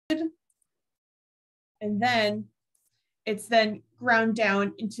and then it's then ground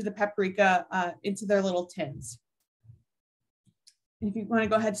down into the paprika, into their little tins. And if you want to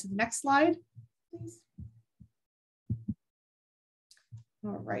go ahead to the next slide, please.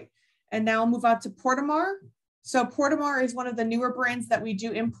 All right, and now I'll move on to Portomar. So Portomar is one of the newer brands that we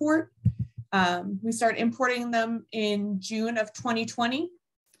do import. We started importing them in June of 2020.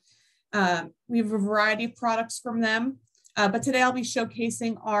 We have a variety of products from them, but today I'll be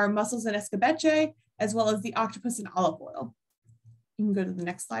showcasing our mussels and escabeche, as well as the octopus and olive oil. You can go to the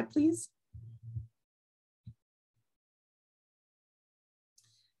next slide, please.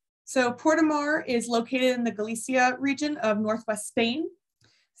 So Portomar is located in the Galicia region of Northwest Spain.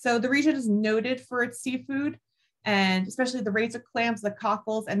 So the region is noted for its seafood, and especially the razor clams, the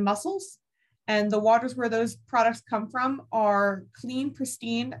cockles, and mussels. And the waters where those products come from are clean,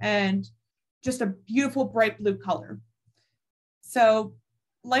 pristine, and just a beautiful bright blue color. So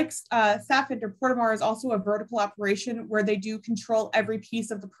like Saffron, Portomar is also a vertical operation where they do control every piece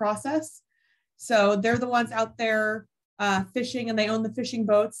of the process. So they're the ones out there fishing, and they own the fishing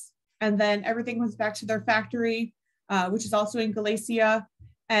boats. And then everything comes back to their factory, which is also in Galicia,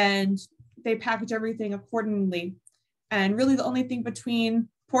 and they package everything accordingly. And really the only thing between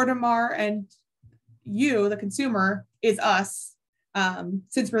Portomar and you, the consumer, is us,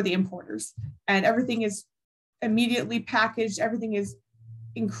 since we're the importers. And everything is immediately packaged. Everything is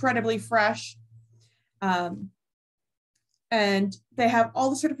incredibly fresh. And they have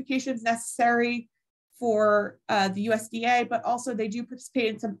all the certifications necessary for the USDA, but also they do participate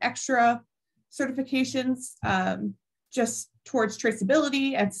in some extra certifications just towards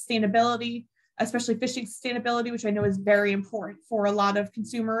traceability and sustainability, especially fishing sustainability, which I know is very important for a lot of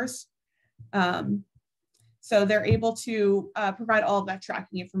consumers. So they're able to provide all of that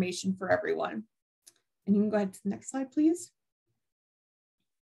tracking information for everyone. And you can go ahead to the next slide, please.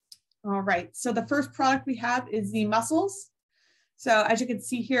 All right, so the first product we have is the mussels. So as you can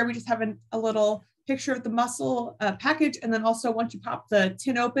see here, we just have a little picture of the mussel package, and then also once you pop the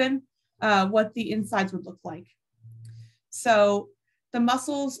tin open, what the insides would look like. So the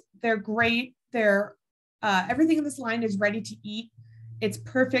mussels, they're great. They're everything in this line is ready to eat. It's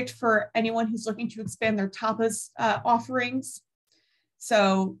perfect for anyone who's looking to expand their tapas offerings.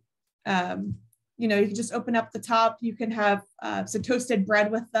 So, you know, you can just open up the top. You can have some toasted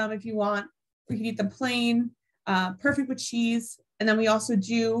bread with them if you want. Or you can eat them plain, perfect with cheese. And then we also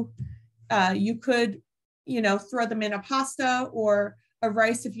do, you could, you know, throw them in a pasta or a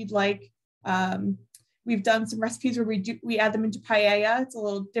rice if you'd like. We've done some recipes where we add them into paella. It's a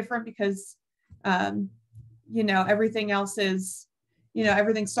little different because, you know, everything else is, you know,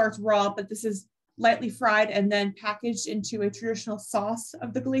 everything starts raw, but this is lightly fried and then packaged into a traditional sauce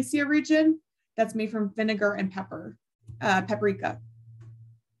of the Galicia region that's made from vinegar and pepper, paprika.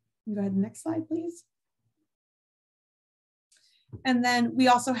 Go ahead, next slide, please. And then we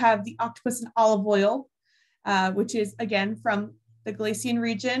also have the octopus and olive oil, which is again from the Galician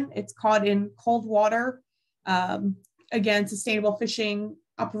region. It's caught in cold water. Again, sustainable fishing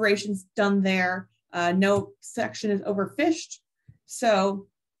operations done there. No section is overfished. So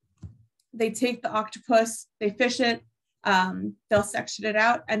they take the octopus, they fish it, they'll section it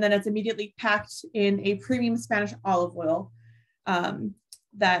out, and then it's immediately packed in a premium Spanish olive oil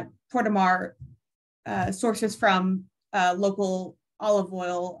that Portomar sources from local olive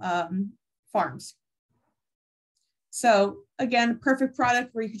oil farms. So again, perfect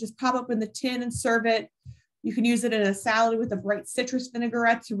product where you can just pop up in the tin and serve it. You can use it in a salad with a bright citrus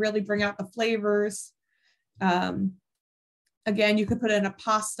vinaigrette to really bring out the flavors. Again, you could put it in a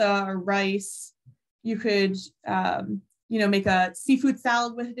pasta or rice. You could, you know, make a seafood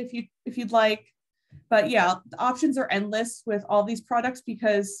salad with it if you'd like. But yeah, the options are endless with all these products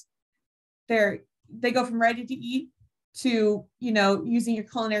because they go from ready to eat to, you know, using your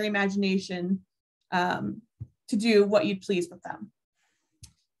culinary imagination to do what you'd please with them.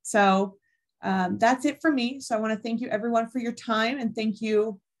 So that's it for me. So I want to thank you everyone for your time, and thank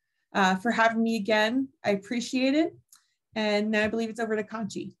you for having me again. I appreciate it. And now I believe it's over to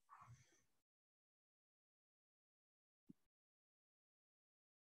Conchi.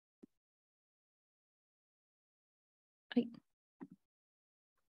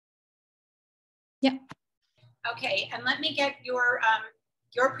 Yeah. Okay, and let me get your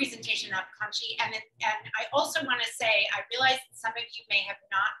presentation up, Conchi. And I also want to say, I realize that some of you may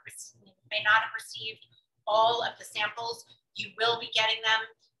not have received all of the samples. You will be getting them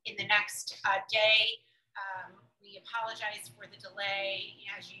in the next day. We apologize for the delay.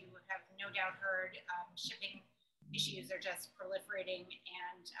 As you have no doubt heard, shipping issues are just proliferating,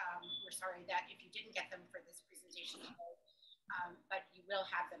 and we're sorry that if you didn't get them for this presentation today. but you will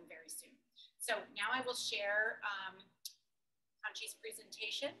have them very soon. So now I will share Conchi's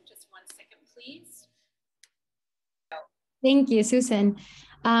presentation. Just 1 second, please. Thank you, Susan.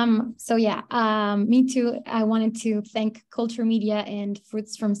 So yeah, me too. I wanted to thank Culture Media and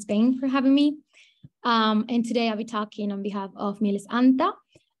Fruits from Spain for having me. And today I'll be talking on behalf of Mieles Anta,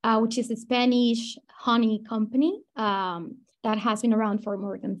 which is a Spanish honey company that has been around for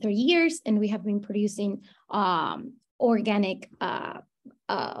more than 30 years. And we have been producing organic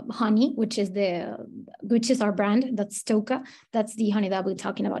honey, which is our brand. That's Toca. That's the honey that we're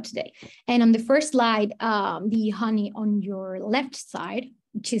talking about today. And on the first slide, the honey on your left side,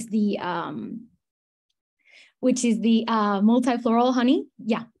 which is the multifloral honey.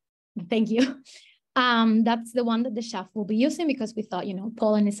 Yeah, thank you. That's the one that the chef will be using because we thought,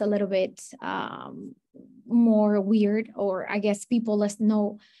 pollen is a little bit more weird, or I guess people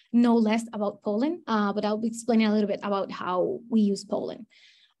know less about pollen, but I'll be explaining a little bit about how we use pollen.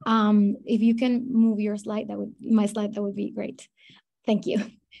 If you can move your slide, my slide, that would be great. Thank you.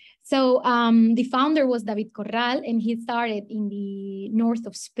 So the founder was David Corral, and he started in the north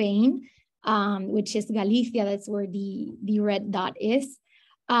of Spain, which is Galicia. That's where the red dot is.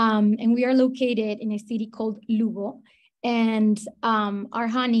 And we are located in a city called Lugo. And our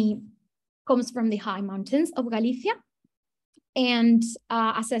honey comes from the high mountains of Galicia. And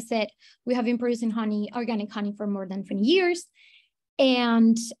as I said, we have been producing organic honey for more than 20 years.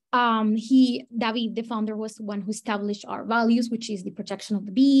 And David, the founder, was the one who established our values, which is the protection of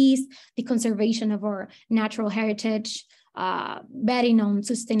the bees, the conservation of our natural heritage, betting on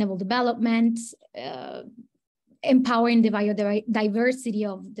sustainable development, empowering the biodiversity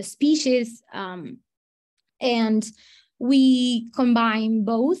of the species. And we combine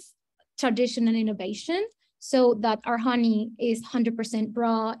both tradition and innovation so that our honey is 100%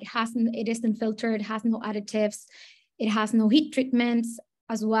 raw. It isn't filtered, it has no additives, it has no heat treatments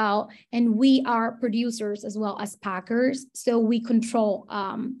as well. And we are producers as well as packers. So we control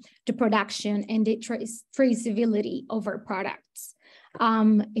the production and the traceability of our products.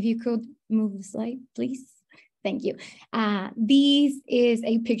 If you could move the slide, please. Thank you. This is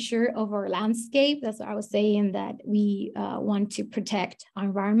a picture of our landscape. That's what I was saying, that we want to protect our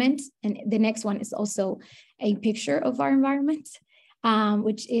environment. And the next one is also a picture of our environment,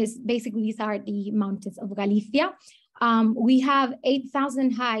 which is basically, these are the mountains of Galicia. We have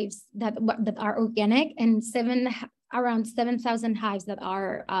 8,000 hives that are organic, and around 7,000 hives that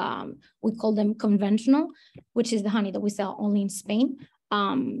are, we call them conventional, which is the honey that we sell only in Spain.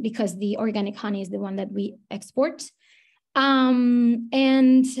 Because the organic honey is the one that we export. And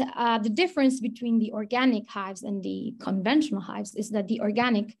the difference between the organic hives and the conventional hives is that the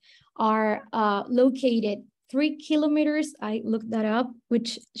organic are located 3 kilometers, I looked that up,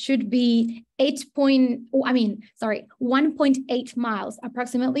 which should be 1.8 miles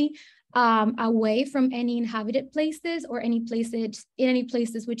approximately away from any inhabited places or any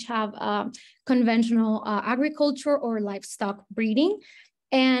places which have conventional agriculture or livestock breeding.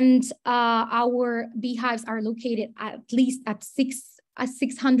 And our beehives are located at least at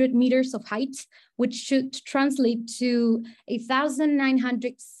 600 meters of height, which should translate to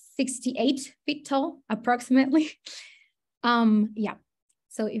 1,968 feet tall, approximately. Yeah,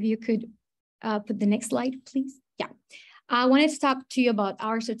 so if you could put the next slide, please. Yeah. I wanted to talk to you about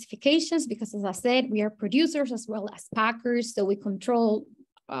our certifications because, as I said, we are producers as well as packers, so we control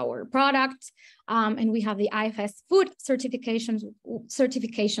our product, and we have the IFS food certification.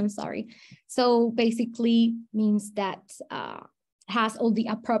 So basically means that has all the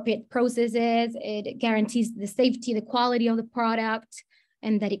appropriate processes. It guarantees the safety, the quality of the product,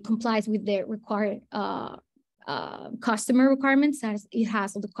 and that it complies with the required customer requirements, as it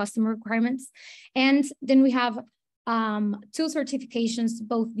has all the customer requirements. And then we have 2 certifications,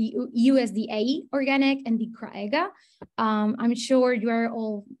 both the USDA organic and the CRAEGA. I'm sure you are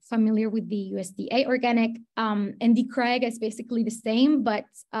all familiar with the USDA organic, and the CRAEGA is basically the same, but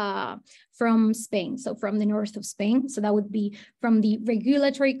from Spain, so from the north of Spain. So that would be from the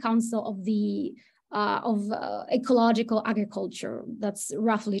Regulatory Council of the Ecological Agriculture. That's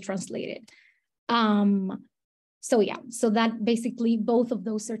roughly translated. So yeah, so that basically both of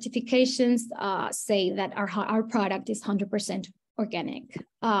those certifications say that our product is 100% organic.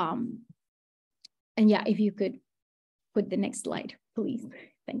 And yeah, if you could put the next slide, please.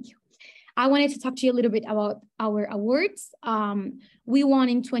 Thank you. I wanted to talk to you a little bit about our awards. We won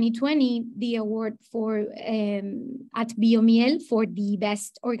in 2020 the award for at Biomiel for the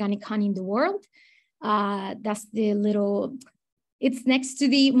best organic honey in the world. That's the little. It's next to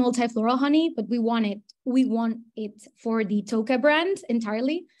the multifloral honey, but we won it for the Toca brand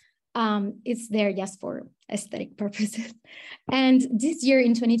entirely. It's there just for aesthetic purposes. And this year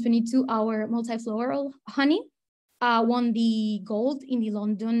in 2022, our multifloral honey won the gold in the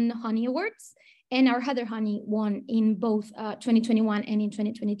London Honey Awards, and our heather honey won in both 2021 and in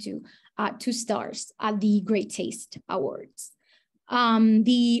 2022, 2 stars at the Great Taste Awards.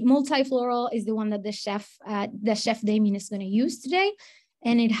 The multifloral is the one that the chef Damian is going to use today,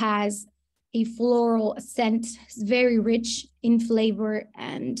 and it has a floral scent. It's very rich in flavor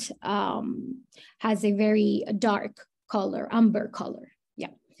and has a very dark color, amber color. Yeah.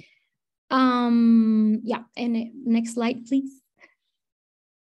 Yeah, and next slide, please.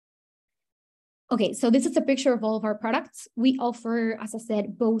 Okay, so this is a picture of all of our products. We offer, as I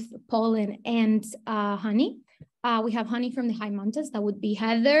said, both pollen and honey. We have honey from the high mountains, that would be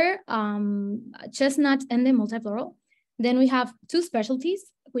heather, chestnut, and the multifloral. Then we have 2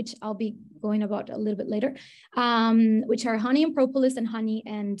 specialties, which I'll be going about a little bit later, which are honey and propolis and honey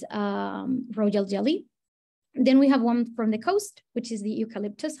and royal jelly. Then we have one from the coast, which is the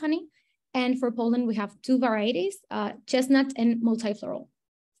eucalyptus honey. And for pollen, we have 2 varieties, chestnut and multifloral.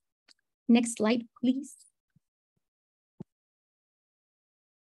 Next slide, please.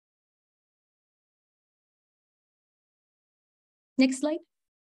 Next slide.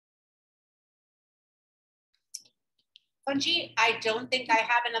 Fungi, I don't think I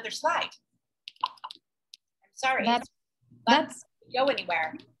have another slide. I'm sorry. That's go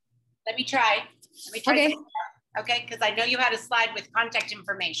anywhere. Let me try. Okay. Okay, because I know you had a slide with contact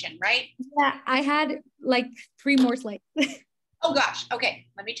information, right? Yeah, I had like 3 more slides. Oh gosh. Okay,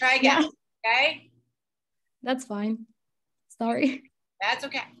 let me try again. Yeah. Okay. That's fine. Sorry. That's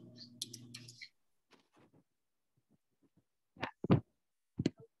okay.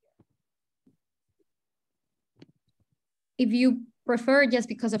 If you prefer, just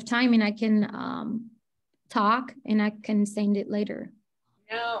because of timing, I can talk and I can send it later.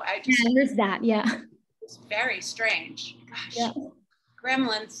 No, I just. Yeah, there's that, yeah. It's very strange. Gosh. Yeah.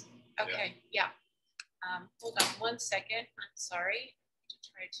 Gremlins. Okay, yeah. Hold on 1 second. I'm sorry. To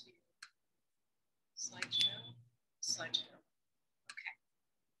try to slideshow.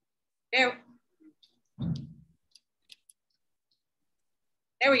 Okay.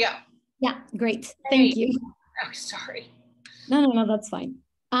 There we go. Yeah, great. Thank you. Oh, sorry. No, that's fine.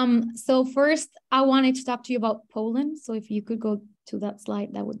 So first, I wanted to talk to you about pollen. So if you could go to that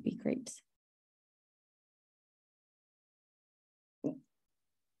slide, that would be great.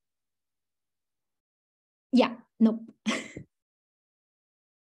 Yeah, nope.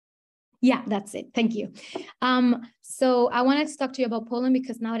 Yeah, that's it. Thank you. So I wanted to talk to you about pollen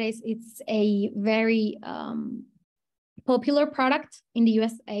because nowadays it's a very popular product in the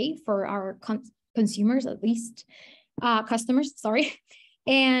USA for our consumers, at least customers, sorry.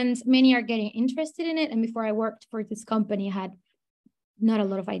 And many are getting interested in it. And before I worked for this company, I had not a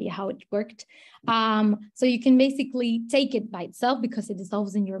lot of idea how it worked. So you can basically take it by itself because it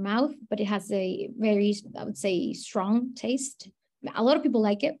dissolves in your mouth, but it has a very, I would say, strong taste. A lot of people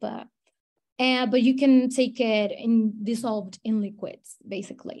like it, but you can take it dissolved in liquids,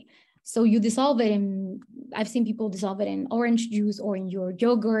 basically. So you dissolve it in, I've seen people dissolve it in orange juice or in your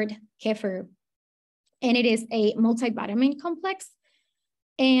yogurt, kefir, and it is a multivitamin complex.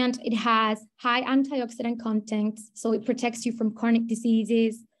 And it has high antioxidant content, so it protects you from chronic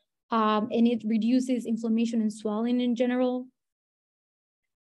diseases, and it reduces inflammation and swelling in general.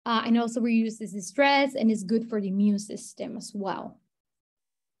 And also reduces the stress and is good for the immune system as well.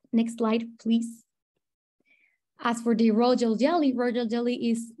 Next slide, please. As for the royal jelly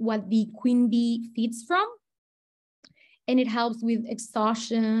is what the queen bee feeds from. And it helps with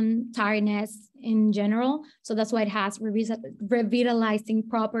exhaustion, tiredness in general. So that's why it has revitalizing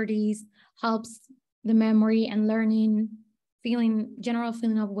properties, helps the memory and learning, general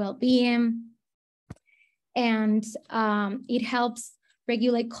feeling of well-being. And it helps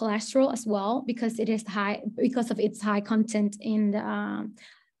regulate cholesterol as well because of its high content in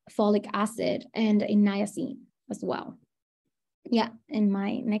folic acid and in niacin as well. Yeah, and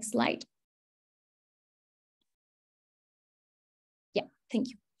my next slide. Yeah, thank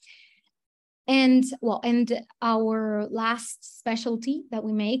you. And our last specialty that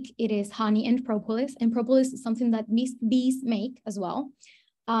we make, it is honey and propolis. And propolis is something that bees make as well.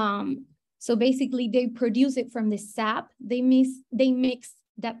 So basically they produce it from the sap. They mix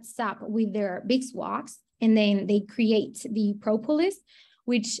that sap with their beeswax, and then they create the propolis,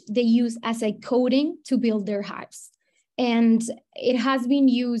 which they use as a coating to build their hives. And it has been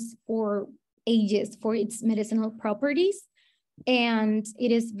used for ages for its medicinal properties. And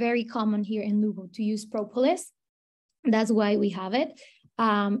it is very common here in Lugo to use propolis. That's why we have it.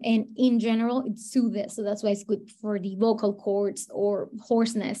 And in general, it soothes. So that's why it's good for the vocal cords or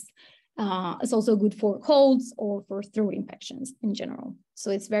hoarseness. It's also good for colds or for throat infections in general. So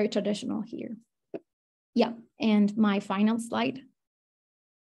it's very traditional here. Yeah, and my final slide.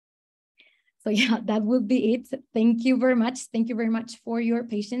 So yeah, that would be it. Thank you very much. Thank you very much for your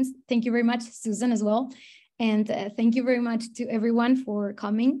patience. Thank you very much, Susan, as well. And thank you very much to everyone for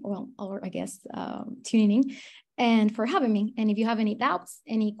coming, well, or I guess tuning in, and for having me. And if you have any doubts,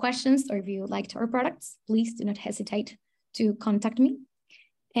 any questions, or if you liked our products, please do not hesitate to contact me.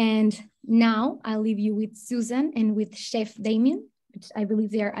 And now I'll leave you with Susan and with Chef Damian, which I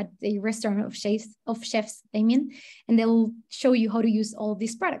believe they are at the restaurant of Chefs Damian, and they'll show you how to use all of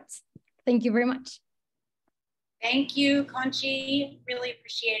these products. Thank you very much. Thank you, Conchi. Really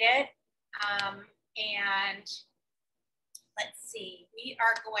appreciate it. And let's see, we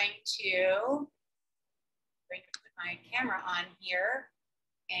are going to put my camera on here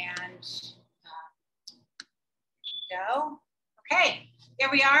and go. Okay, here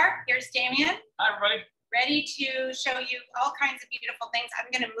we are. Here's Damian. Hi, everybody. Ready to show you all kinds of beautiful things. I'm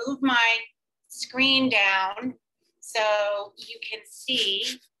going to move my screen down so you can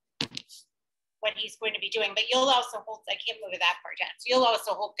see what he's going to be doing, but you'll also hold, I can't move it that far down. So you'll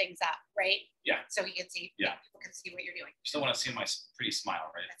also hold things up, right? Yeah. So you can see, yeah, people can see what you're doing. You still want to see my pretty smile,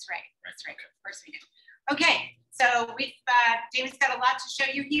 right? That's right. That's right. Okay. Of course we do. Okay. So we've, Damian's got a lot to show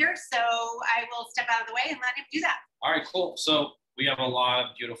you here. So I will step out of the way and let him do that. All right, cool. So we have a lot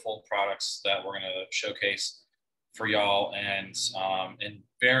of beautiful products that we're going to showcase for y'all, and in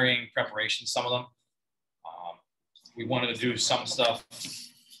varying preparations, some of them. We wanted to do some stuff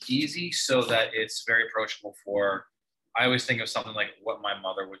easy so that it's very approachable for, I always think of something like what my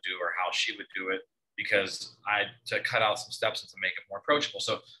mother would do or how she would do it, because to cut out some steps and to make it more approachable.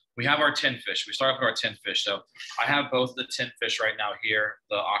 So we have our tin fish. We start with our tin fish. So I have both the tin fish right now here,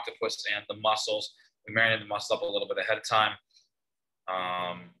 the octopus and the mussels. We marinated the mussels up a little bit ahead of time.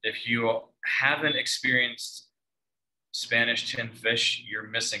 If you haven't experienced Spanish tin fish, you're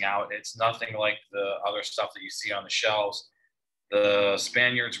missing out. It's nothing like the other stuff that you see on the shelves. The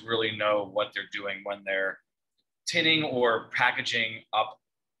Spaniards really know what they're doing when they're tinning or packaging up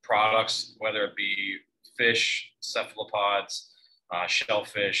products, whether it be fish, cephalopods,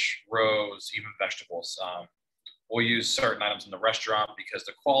 shellfish, roes, even vegetables. We'll use certain items in the restaurant because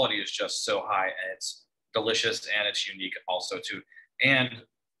the quality is just so high, and it's delicious and it's unique also too. And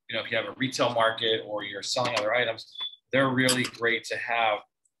you know, if you have a retail market or you're selling other items, they're really great to have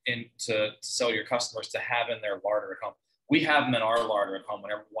to sell your customers to have in their larder at home. We have them in our larder at home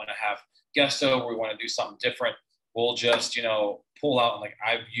whenever we want to have guests over, we want to do something different. We'll just, you know, pull out, and like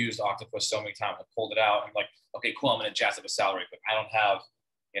I've used octopus so many times, I pulled it out. I'm like, okay, cool, I'm going to jazz up a salary, but I don't have,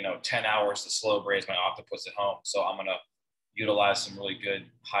 you know, 10 hours to slow braise my octopus at home. So I'm going to utilize some really good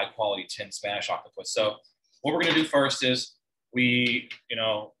high quality tin Spanish octopus. So what we're going to do first is we, you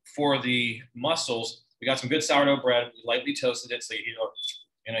know, for the mussels, we got some good sourdough bread. We lightly toasted it. So you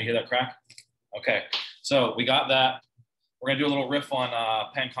hear that crack? Okay. So we got that. We're going to do a little riff on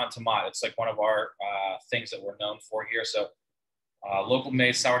pan con tomate. It's like one of our things that we're known for here. So local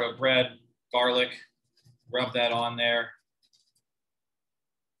made sourdough bread, garlic, rub that on there.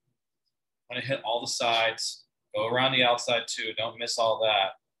 I'm going to hit all the sides, go around the outside too. Don't miss all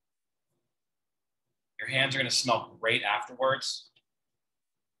that. Your hands are going to smell great afterwards.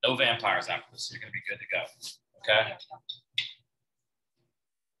 No vampires after this, so you're going to be good to go, okay?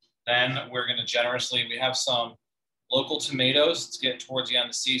 Then we're going to generously, we have some local tomatoes. It's getting towards the end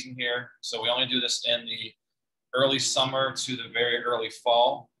of the season here. So we only do this in the early summer to the very early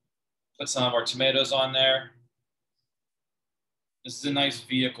fall. Put some of our tomatoes on there. This is a nice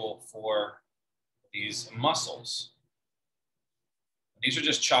vehicle for these mussels. These are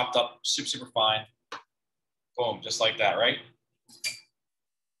just chopped up super, super fine. Boom, just like that, right?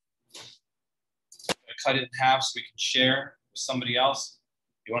 Cut it in half so we can share with somebody else.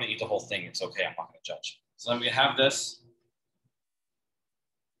 If you want to eat the whole thing, it's okay. I'm not going to judge. So then we have this.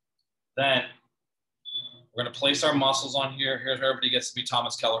 Then we're going to place our mussels on here. Here's where everybody gets to be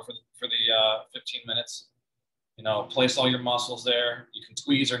Thomas Keller for the 15 minutes. You know, place all your mussels there. You can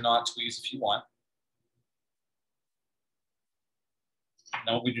tweeze or not tweeze if you want.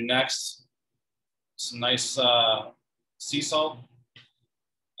 Now what we do next, some nice sea salt.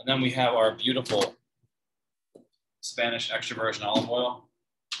 And then we have our beautiful Spanish extra virgin olive oil.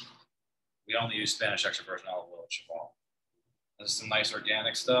 We only use Spanish extra virgin olive oil at Cheval. This is some nice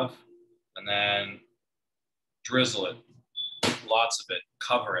organic stuff. And then drizzle it, lots of it,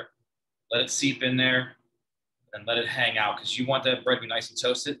 cover it. Let it seep in there and let it hang out because you want that bread to be nice and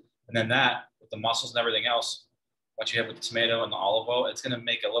toasted. And then that, with the mussels and everything else, what you have with the tomato and the olive oil, it's going to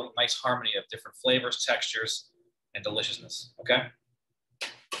make a little nice harmony of different flavors, textures, and deliciousness, okay?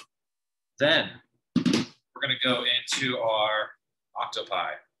 Then we're going to go into our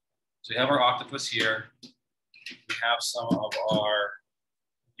octopi. So we have our octopus here. We have some of our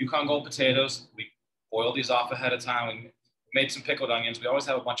Yukon Gold potatoes. We boiled these off ahead of time. We made some pickled onions. We always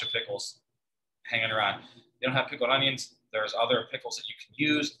have a bunch of pickles hanging around. You don't have pickled onions, there's other pickles that you can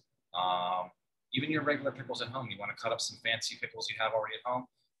use. Even your regular pickles at home, you want to cut up some fancy pickles you have already at home,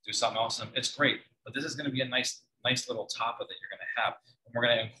 do something awesome. It's great, but this is going to be a nice little topper that you're going to have. And we're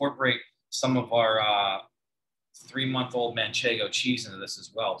going to incorporate some of our 3-month-old Manchego cheese into this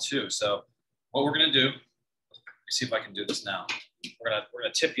as well too. So what we're going to do, let me see if I can do this now. We're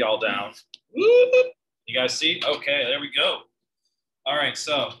gonna tip y'all down. You guys see? Okay, there we go. All right,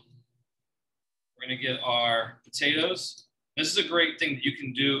 so we're gonna get our potatoes. This is a great thing that you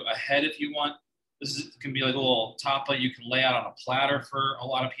can do ahead if you want. This can be like a little tapa you can lay out on a platter for a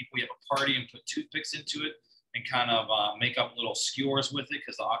lot of people. You have a party and put toothpicks into it and kind of make up little skewers with it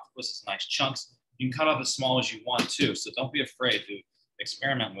because the octopus is nice chunks. You can cut up as small as you want too, so don't be afraid to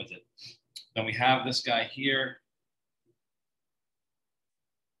experiment with it. Then we have this guy here.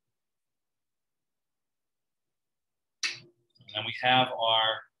 And then we have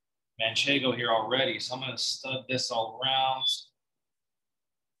our Manchego here already. So I'm going to stud this all around.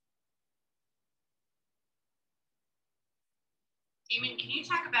 Damon, can you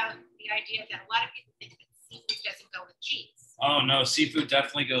talk about the idea that a lot of people think that seafood doesn't go with cheese? Oh no, seafood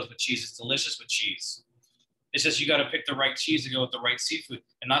definitely goes with cheese. It's delicious with cheese. It's just you got to pick the right cheese to go with the right seafood.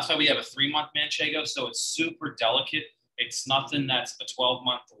 And that's why we have a 3-month Manchego. So it's super delicate. It's nothing that's a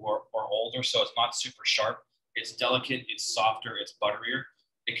 12-month or older. So it's not super sharp. It's delicate, it's softer, it's butterier.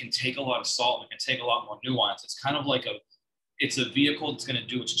 It can take a lot of salt and it can take a lot more nuance. It's kind of like it's a vehicle that's gonna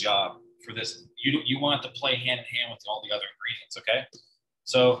do its job for this. You want it to play hand in hand with all the other ingredients, okay?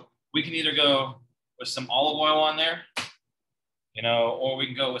 So we can either go with some olive oil on there, you know, or we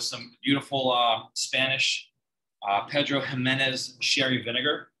can go with some beautiful Spanish Pedro Jimenez sherry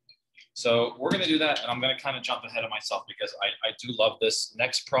vinegar. So we're gonna do that, and I'm gonna kind of jump ahead of myself because I do love this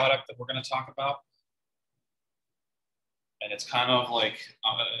next product that we're gonna talk about. And it's kind of like,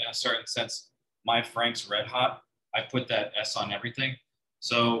 in a certain sense, my Frank's Red Hot. I put that S on everything.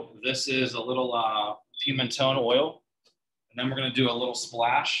 So this is a little pimenton oil. And then we're going to do a little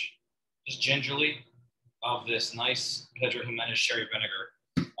splash, just gingerly, of this nice Pedro Jimenez sherry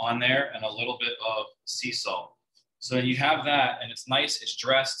vinegar on there and a little bit of sea salt. So you have that, and it's nice, it's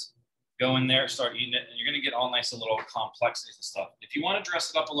dressed. Go in there, start eating it, and you're going to get all nice and little complexities and stuff. If you want to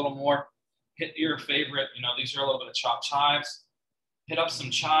dress it up a little more, hit your favorite, you know, these are a little bit of chopped chives. Hit up some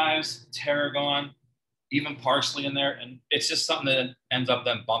chives, tarragon, even parsley in there. And it's just something that ends up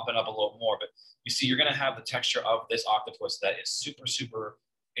then bumping up a little more. But you see, you're going to have the texture of this octopus that is super, super,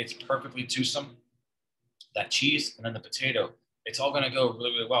 it's perfectly toothsome. That cheese and then the potato, it's all going to go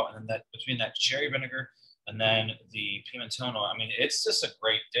really, really well. And then that between that cherry vinegar and then the pimenton oil, I mean, it's just a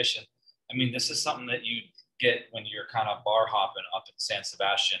great dish. And I mean, this is something that you get when you're kind of bar hopping up in San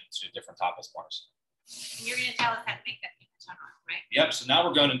Sebastian to different tapas bars. And you're going to tell us how to make that pimenton oil, right? Yep. So now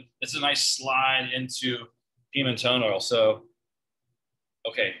we're going to, this is a nice slide into pimenton oil. So,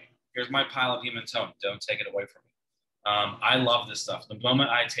 okay, here's my pile of pimenton. Don't take it away from me. I love this stuff. The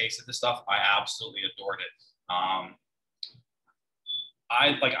moment I tasted this stuff, I absolutely adored it.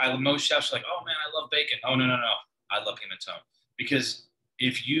 Most chefs are like, oh man, I love bacon. Oh, no. I love pimenton. Because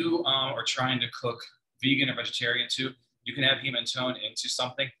if you are trying to cook vegan or vegetarian too, you can add pimenton into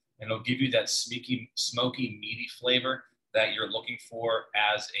something and it'll give you that smoky, meaty flavor that you're looking for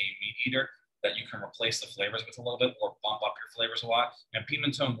as a meat eater, that you can replace the flavors with a little bit or bump up your flavors a lot. And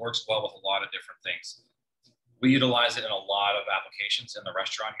pimenton works well with a lot of different things. We utilize it in a lot of applications in the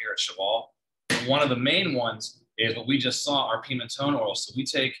restaurant here at Cheval. One of the main ones is what we just saw, our pimenton oil. So we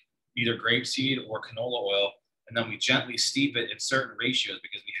take either grapeseed or canola oil, and then we gently steep it in certain ratios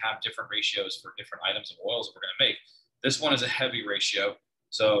because we have different ratios for different items of oils that we're going to make. This one is a heavy ratio.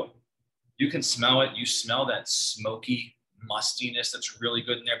 So you can smell it. You smell that smoky mustiness that's really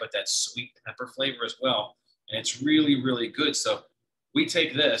good in there, but that sweet pepper flavor as well. And it's really, really good. So we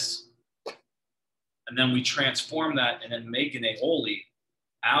take this and then we transform that and then make an aioli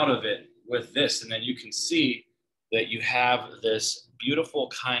out of it with this. And then you can see that you have this beautiful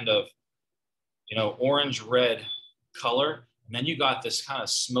kind of, you know, orange red color. And then you got this kind of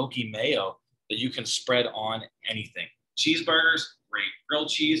smoky mayo that you can spread on anything. Cheeseburgers, great. Grilled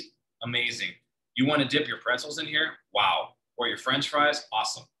cheese, amazing. You want to dip your pretzels in here? Wow. Or your French fries?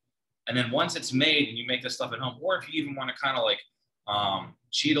 Awesome. And then once it's made and you make this stuff at home, or if you even want to kind of like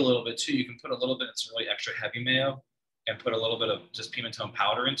cheat a little bit too, you can put a little bit of some really extra heavy mayo and put a little bit of just pimenton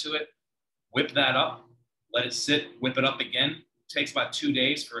powder into it. Whip that up, let it sit, whip it up again. It takes about 2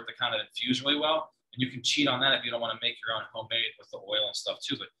 days for it to kind of infuse really well. And you can cheat on that if you don't want to make your own homemade with the oil and stuff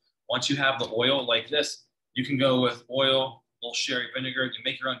too. But once you have the oil like this, you can go with oil, a little sherry vinegar, you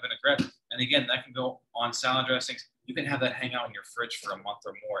make your own vinaigrette. And again, that can go on salad dressings. You can have that hang out in your fridge for a month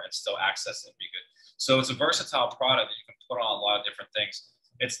or more and still access it and be good. So it's a versatile product that you can put on a lot of different things.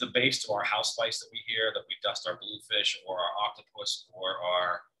 It's the base to our house spice that we hear, that we dust our bluefish or our octopus or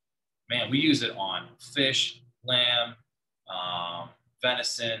our, man, we use it on fish, lamb,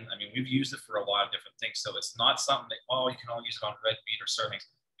 venison. I mean, we've used it for a lot of different things. So it's not something that, oh, you can only use it on red meat or certain things.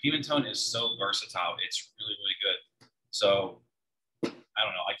 Pimenton is so versatile. It's really, really good. So I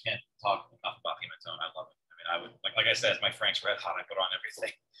don't know. I can't talk enough about pimenton. I love it. I mean, I would, like I said, it's my Frank's Red Hot. I put on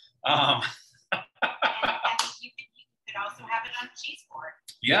everything. And you could also have it on a cheese board.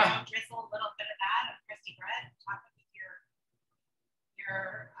 Yeah. You know, drizzle a little bit of that on crusty bread and top it with your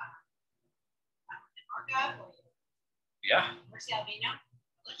marga or yeah. Albino.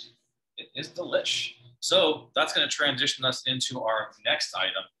 Delicious. It is delish. So that's going to transition us into our next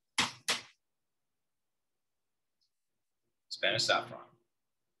item, Spanish saffron.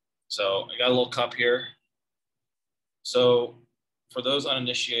 So I got a little cup here. So for those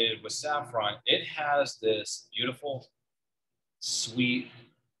uninitiated with saffron, it has this beautiful, sweet,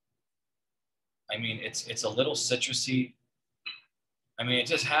 I mean, it's a little citrusy. I mean, it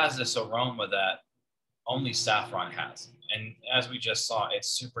just has this aroma that only saffron has. And as we just saw, it's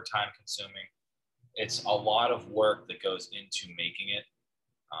super time consuming. It's a lot of work that goes into making it.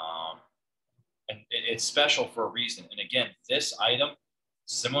 And it's special for a reason. And again, this item,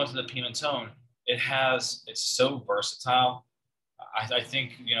 similar to the pimenton, it's so versatile. I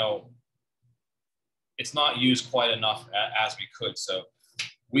think, you know, it's not used quite enough as we could. So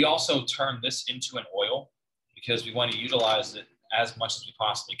we also turn this into an oil because we want to utilize it as much as we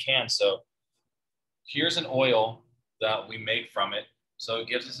possibly can. So here's an oil that we make from it. So it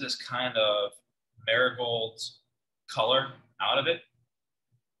gives us this kind of marigold color out of it.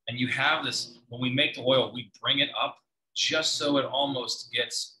 And you have this, when we make the oil, we bring it up just so it almost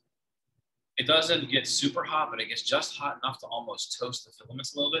gets, it doesn't get super hot, but it gets just hot enough to almost toast the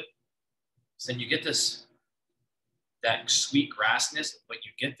filaments a little bit. So then you get that sweet grassness, but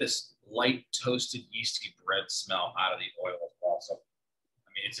you get this light toasted yeasty bread smell out of the oil as well. So, I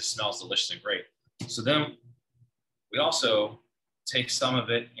mean, it just smells delicious and great. So then we also take some of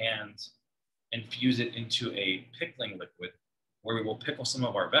it and infuse it into a pickling liquid where we will pickle some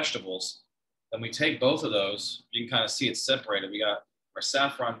of our vegetables. Then we take both of those, you can kind of see it separated. We got our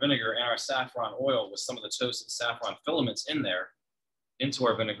saffron vinegar and our saffron oil with some of the toasted saffron filaments in there into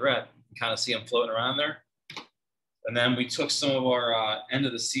our vinaigrette. You can kind of see them floating around there. And then we took some of our end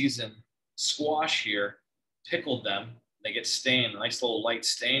of the season squash here, pickled them. They get stained, a nice little light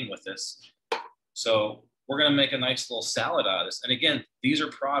stain with this. So we're gonna make a nice little salad out of this. And again, these are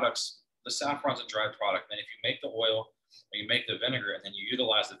products, the saffron's a dry product. And if you make the oil, or you make the vinegar, and then you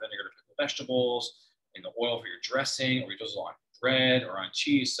utilize the vinegar to pickle vegetables, and the oil for your dressing, or you drizzle on bread or on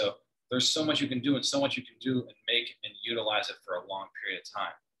cheese. So there's so much you can do and so much you can do and make and utilize it for a long period of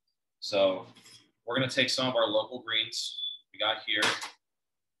time. So we're gonna take some of our local greens we got here.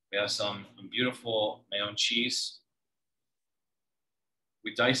 We have some beautiful Mayon cheese.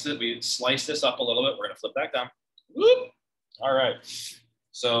 We diced it, we sliced this up a little bit. We're gonna flip back down. Whoop. All right,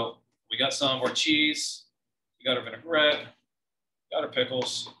 so we got some of our cheese, we got our vinaigrette, got our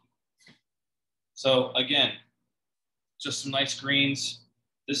pickles. So again, just some nice greens.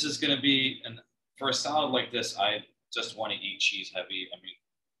 This is gonna be, and for a salad like this, I just wanna eat cheese heavy. I mean,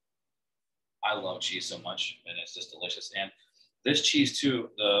 I love cheese so much and it's just delicious. And this cheese too,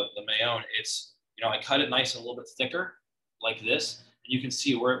 the Mayon, it's, you know, I cut it nice and a little bit thicker like this. And you can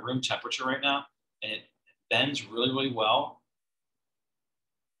see we're at room temperature right now and it bends really, really well.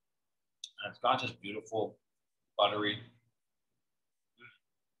 And it's got this beautiful, buttery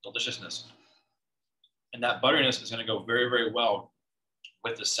deliciousness. And that butteriness is gonna go very, very well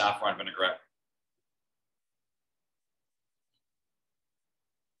with the saffron vinaigrette.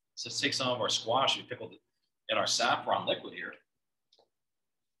 So let's take some of our squash we pickled in our saffron liquid here.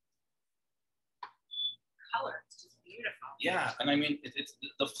 Color, it's just beautiful. Yeah, and I mean, it's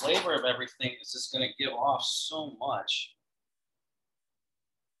the flavor of everything is just gonna give off so much.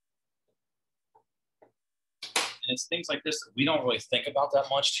 And it's things like this that we don't really think about that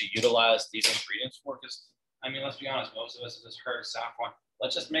much to utilize these ingredients for, because, I mean, let's be honest, most of us have just heard saffron.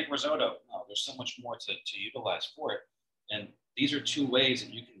 Let's just make risotto. No, there's so much more to utilize for it. And these are two ways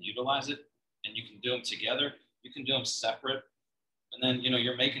that you can utilize it, and you can do them together. You can do them separate. And then, you know,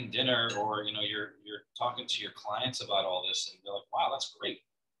 you're making dinner, or, you know, you're talking to your clients about all this, and they're like, wow, that's great.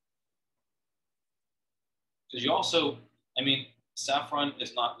 Because you also, I mean, saffron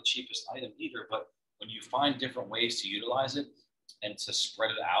is not the cheapest item either, but when you find different ways to utilize it and to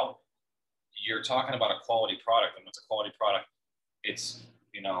spread it out, you're talking about a quality product. And it's a quality product, it's,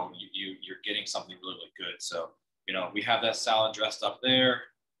 you know, you're getting something really, really good. So, you know, we have that salad dressed up there.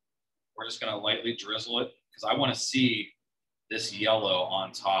 We're just going to lightly drizzle it because I want to see this yellow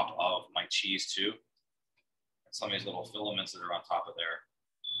on top of my cheese too. And some of these little filaments that are on top of there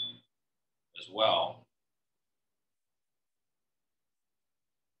as well.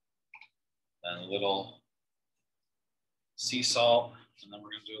 And a little sea salt, and then we're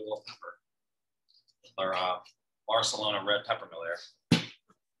going to do a little pepper. Our Barcelona red pepper mill there.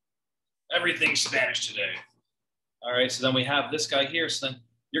 Everything's Spanish today. All right, so then we have this guy here. So then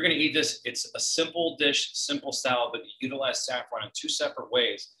you're going to eat this. It's a simple dish, simple salad, but you utilize saffron in 2 separate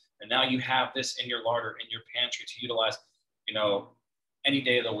ways. And now you have this in your larder, in your pantry to utilize, you know, any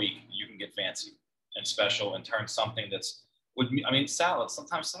day of the week. You can get fancy and special and turn something that's, I mean, salads.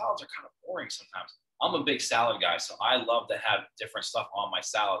 Sometimes salads are kind of boring sometimes. I'm a big salad guy, so I love to have different stuff on my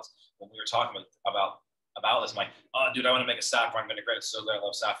salads. When we were talking about this, I'm like, oh, dude, I want to make a saffron vinaigrette. So I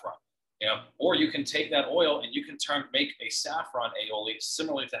love saffron. You know, or you can take that oil and you can make a saffron aioli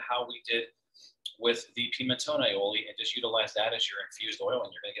similar to how we did with the pimenton aioli, and just utilize that as your infused oil,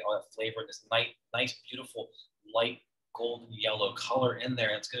 and you're going to get all that flavor, this nice, beautiful, light golden yellow color in there.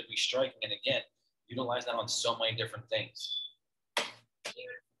 And it's going to be striking. And again, utilize that on so many different things.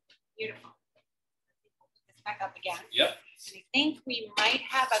 Beautiful. Let's back up again. Yep. And I think we might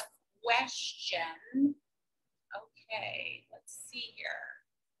have a question. Okay, let's see here.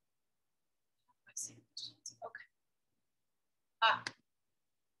 Okay. I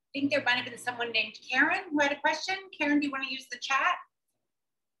think there might have been someone named Karen who had a question. Karen, do you want to use the chat?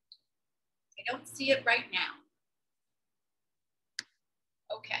 I don't see it right now.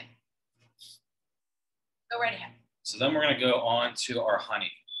 Okay. Go right ahead. So then we're going to go on to our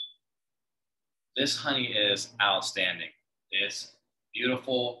honey. This honey is outstanding. It's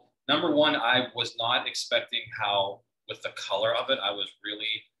beautiful. Number one, I was not expecting how, with the color of it, I was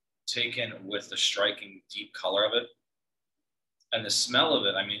really taken with the striking deep color of it. And the smell of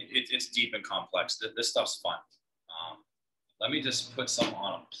it, I mean, it's deep and complex. This stuff's fun. Let me just put some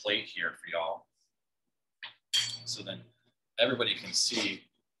on a plate here for y'all, so then everybody can see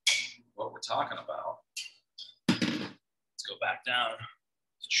what we're talking about. Let's go back down.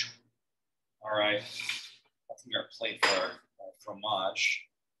 All right, that's our plate for our fromage.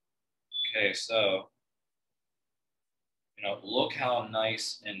 Okay, so, you know, look how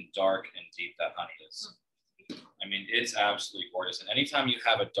nice and dark and deep that honey is. I mean, it's absolutely gorgeous. And anytime you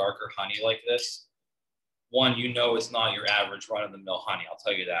have a darker honey like this, one, you know it's not your average run-of-the-mill honey. I'll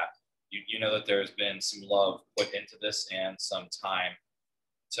tell you that. You know that there's been some love put into this and some time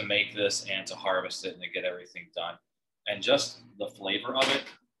to make this and to harvest it and to get everything done. And just the flavor of it.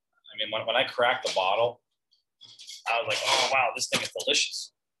 I mean, when I cracked the bottle, I was like, oh, wow, this thing is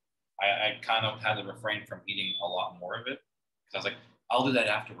delicious. I kind of had to refrain from eating a lot more of it, because I was like, I'll do that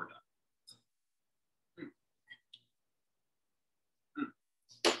after we're done.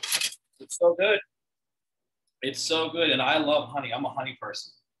 It's so good. It's so good. And I love honey. I'm a honey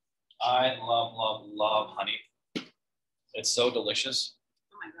person. I love honey. It's so delicious.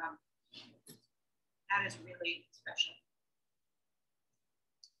 Oh my God. That is really special.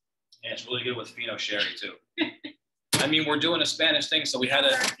 And it's really good with Fino sherry too. I mean, we're doing a Spanish thing, so we had to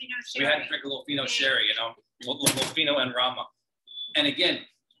drink a little Fino sherry, you know, a little Fino and Rama. And again,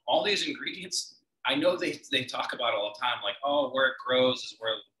 all these ingredients, I know they talk about it all the time, like, oh, where it grows is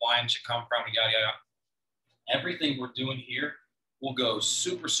where the wine should come from, yada, yada. Everything we're doing here will go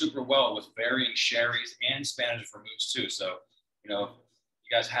super, super well with varying sherries and Spanish vermouths too. So, you know,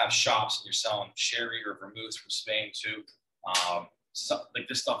 you guys have shops and you're selling sherry or vermouths from Spain too. So, like,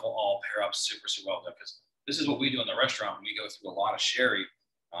 this stuff will all pair up super, super well, because this is what we do in the restaurant. We go through a lot of sherry.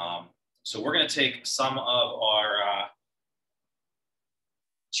 So we're going to take some of our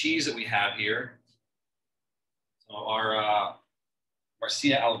cheese that we have here. So our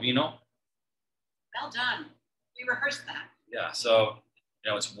Marcia Albino. Well done. We rehearsed that. Yeah, so, you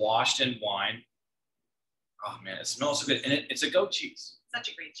know, it's washed in wine. Oh, man, it smells so good. And it's a goat cheese. Such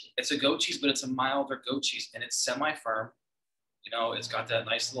a great cheese. It's a goat cheese, but it's a milder goat cheese, and it's semi-firm. You know, it's got that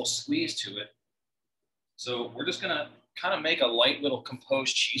nice little squeeze to it. So we're just going to kind of make a light little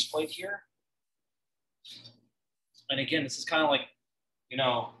composed cheese plate here. And again, this is kind of like, you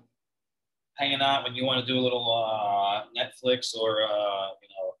know, hanging out when you want to do a little Netflix or, you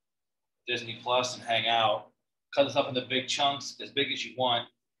know, Disney Plus and hang out. cut this up into big chunks, as big as you want.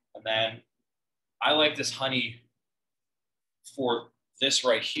 And then I like this honey for this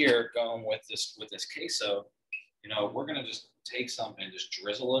right here, going with this queso. You know, we're gonna just take some and just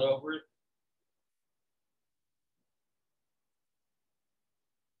drizzle it over it.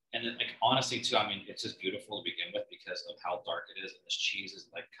 And then, like, honestly too, I mean, it's just beautiful to begin with because of how dark it is. And this cheese is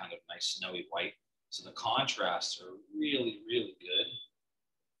like kind of nice snowy white. So the contrasts are really, really good.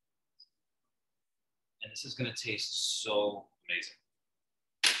 And this is gonna taste so amazing.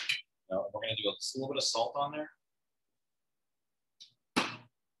 You know, we're gonna do just a little bit of salt on there.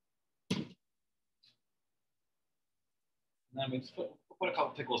 And then we just put a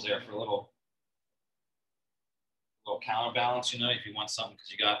couple pickles there for a little counterbalance, you know, if you want something,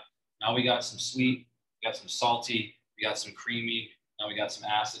 because now we got some sweet, we got some salty, we got some creamy, now we got some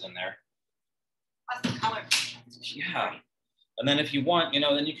acid in there. What's the color? Yeah. And then if you want, you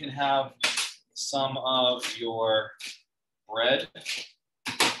know, then you can have some of your bread,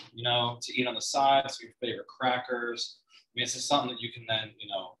 you know, to eat on the side, so your favorite crackers. I mean, this is something that you can then, you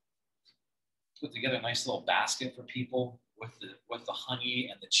know, put together a nice little basket for people with the honey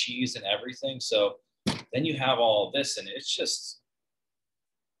and the cheese and everything. So then you have all of this, and it's just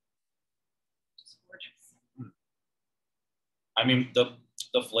gorgeous. I mean,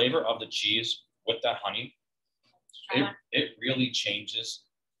 the flavor of the cheese with that honey, it really changes.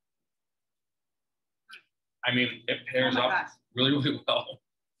 I mean, it pairs up really, really well.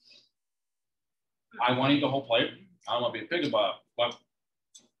 I want to eat the whole plate. I don't want to be a pig about it, but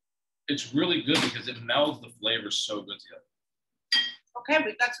it's really good because it melds the flavors so good together. Okay,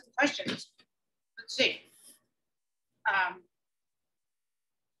 we've got some questions. Let's see.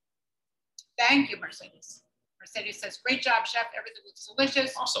 Thank you, Mercedes. Mercedes says, great job, chef. Everything looks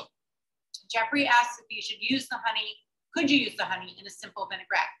delicious. Awesome. Jeffrey asks if you should use the honey. Could you use the honey in a simple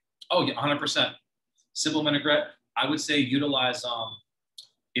vinaigrette? Oh, yeah, 100%. Simple vinaigrette. I would say utilize,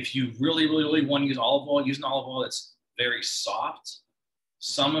 if you really, really, really want to use olive oil, use an olive oil that's very soft.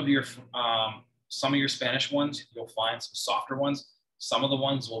 Some of your Spanish ones, you'll find some softer ones. Some of the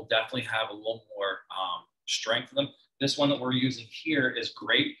ones will definitely have a little more strength to them. This one that we're using here is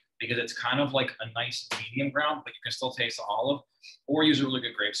great because it's kind of like a nice medium brown, but you can still taste the olive, or use a really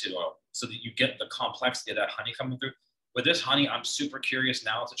good grapeseed oil so that you get the complexity of that honey coming through. With this honey, I'm super curious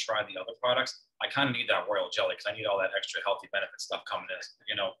now to try the other products. I kind of need that royal jelly because I need all that extra healthy benefit stuff coming in,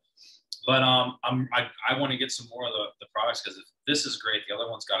 you know. But I want to get some more of the products because if this is great, the other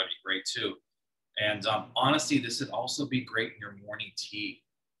one's got to be great too. And honestly, this would also be great in your morning tea,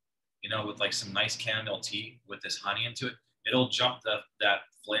 you know, with like some nice chamomile tea with this honey into it. It'll jump that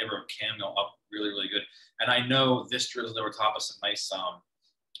flavor of chamomile up really, really good. And I know this drizzle over top of some nice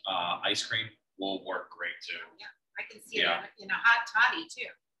ice cream will work great too. Yeah, I can see it in a hot toddy too.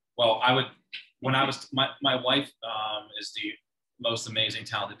 Well, my wife is the most amazing,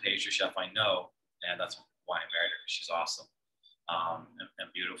 talented pastry chef I know. And that's why I married her. She's awesome and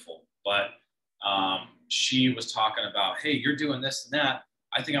beautiful. But she was talking about, hey, you're doing this and that.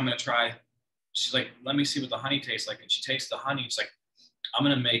 I think I'm going to try. She's like, let me see what the honey tastes like. And she tastes the honey. She's like, I'm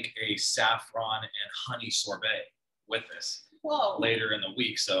going to make a saffron and honey sorbet with this later in the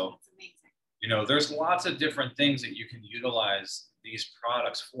week. So, you know, there's lots of different things that you can utilize these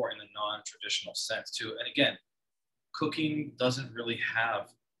products for in a non-traditional sense too. And again, cooking doesn't really have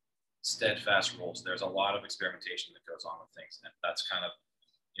steadfast rules. There's a lot of experimentation that goes on with things. And that's kind of,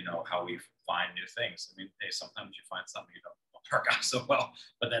 you know, how we find new things. I mean, hey, sometimes you find something you don't work out so well,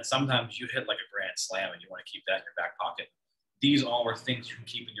 but then sometimes you hit like a grand slam and you want to keep that in your back pocket. These all are things you can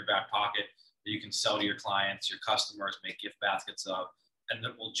keep in your back pocket that you can sell to your clients, your customers, make gift baskets of, and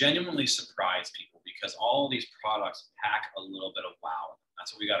that will genuinely surprise people because all of these products pack a little bit of wow.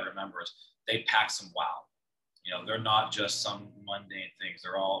 That's what we got to remember is they pack some wow. You know, they're not just some mundane things.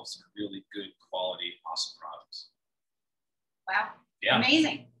 They're all some really good quality, awesome products. Wow. Yeah.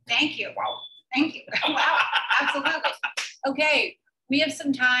 Amazing. Thank you. Wow. Thank you. Wow. Absolutely. Okay. We have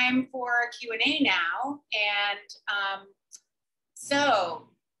some time for Q&A now. And so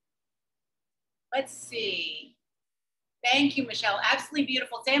let's see. Thank you, Michelle. Absolutely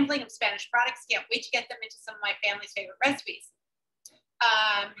beautiful sampling of Spanish products. Can't wait to get them into some of my family's favorite recipes.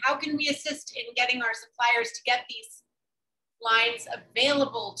 How can we assist in getting our suppliers to get these lines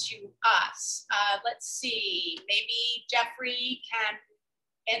available to us? Let's see, maybe Jeffrey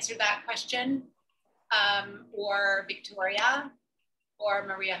can answer that question, or Victoria, or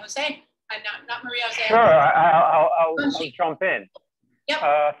Maria Jose. Not Maria Jose. Sure, I'll jump in.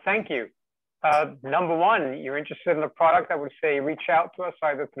 Yep. Thank you. Number one, you're interested in the product, I would say reach out to us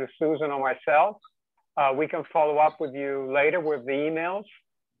either through Susan or myself. We can follow up with you later with the emails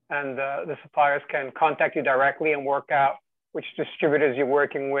and the suppliers can contact you directly and work out which distributors you're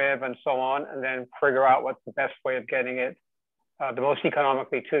working with and so on, and then figure out what's the best way of getting it the most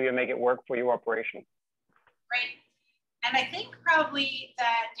economically to you and make it work for your operation. Great. And I think probably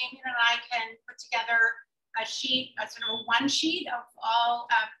that Damian and I can put together a sheet, a sort of a one sheet of all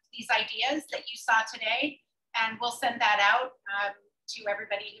these ideas that you saw today, and we'll send that out to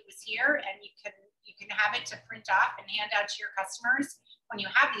everybody who was here, and you can have it to print off and hand out to your customers when you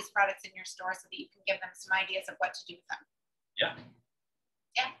have these products in your store, so that you can give them some ideas of what to do with them. Yeah.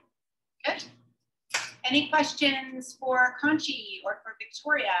 Yeah, good. Any questions for Conchi or for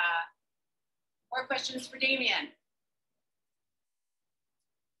Victoria? Or questions for Damian?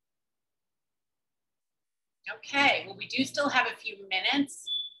 Okay, well, we do still have a few minutes.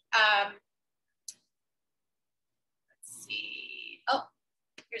 Let's see. Oh,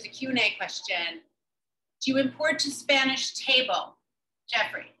 here's a Q&A question. Do you import to Spanish table?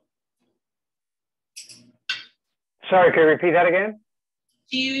 Jeffrey. Sorry, can you repeat that again?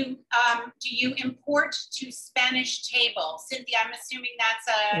 Do you import to Spanish table? Cynthia, I'm assuming that's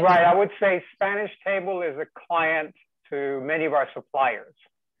a... Right, I would say Spanish table is a client to many of our suppliers.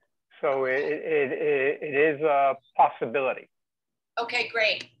 So it is a possibility. Okay,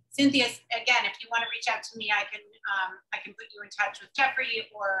 great. Cynthia, again, if you want to reach out to me, I can put you in touch with Jeffrey,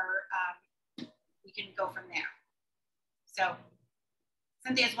 or we can go from there. So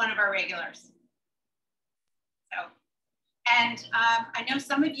Cynthia is one of our regulars. So, and I know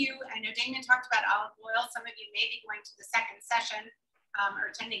some of you, I know Damian talked about olive oil. Some of you may be going to the second session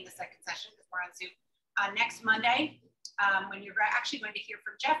or attending the second session because we're on Zoom next Monday. When you're actually going to hear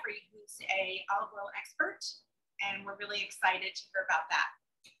from Jeffrey, who's a olive oil expert, and we're really excited to hear about that.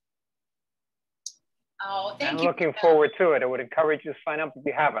 Oh, thank you. I'm looking forward to it. I would encourage you to sign up if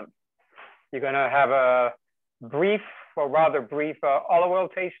you haven't. You're going to have a brief, or rather brief, olive oil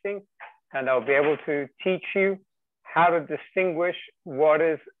tasting, and I'll be able to teach you how to distinguish what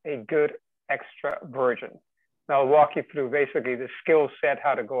is a good extra virgin. And I'll walk you through basically the skill set,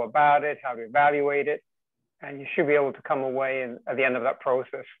 how to go about it, how to evaluate it, and you should be able to come away at the end of that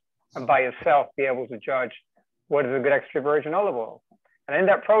process and by yourself be able to judge what is a good extra virgin olive oil. And in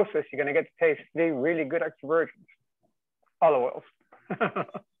that process, you're going to get to taste 3 really good extra virgins olive oils.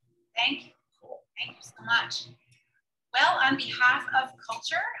 Thank you. Thank you so much. Well, on behalf of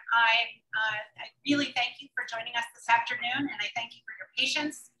Culture, I really thank you for joining us this afternoon, and I thank you for your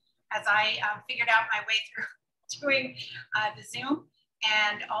patience as I figured out my way through doing the Zoom.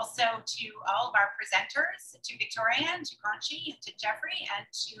 And also to all of our presenters, to Victoria, and to Conchi, and to Jeffrey, and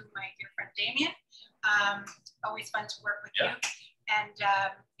to my dear friend Damian. Always fun to work with you. And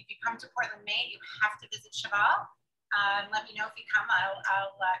if you come to Portland, Maine, you have to visit Cheval. Let me know if you come. I'll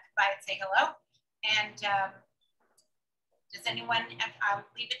come by and say hello. And does anyone, I'll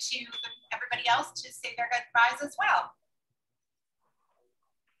leave it to everybody else to say their goodbyes as well.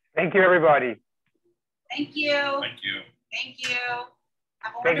 Thank you, everybody. Thank you. Thank you. Thank you.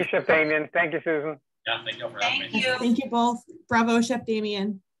 Thank you, Chef Damian. Thank you, Susan. Yeah, thank you for having me. Thank you. Thank you both. Bravo, Chef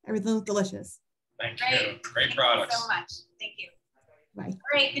Damian. Everything was delicious. Thank you. Great products. Thank you so much. Thank you. Bye. All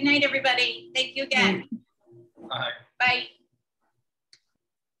right. Good night, everybody. Thank you again. Bye. Bye.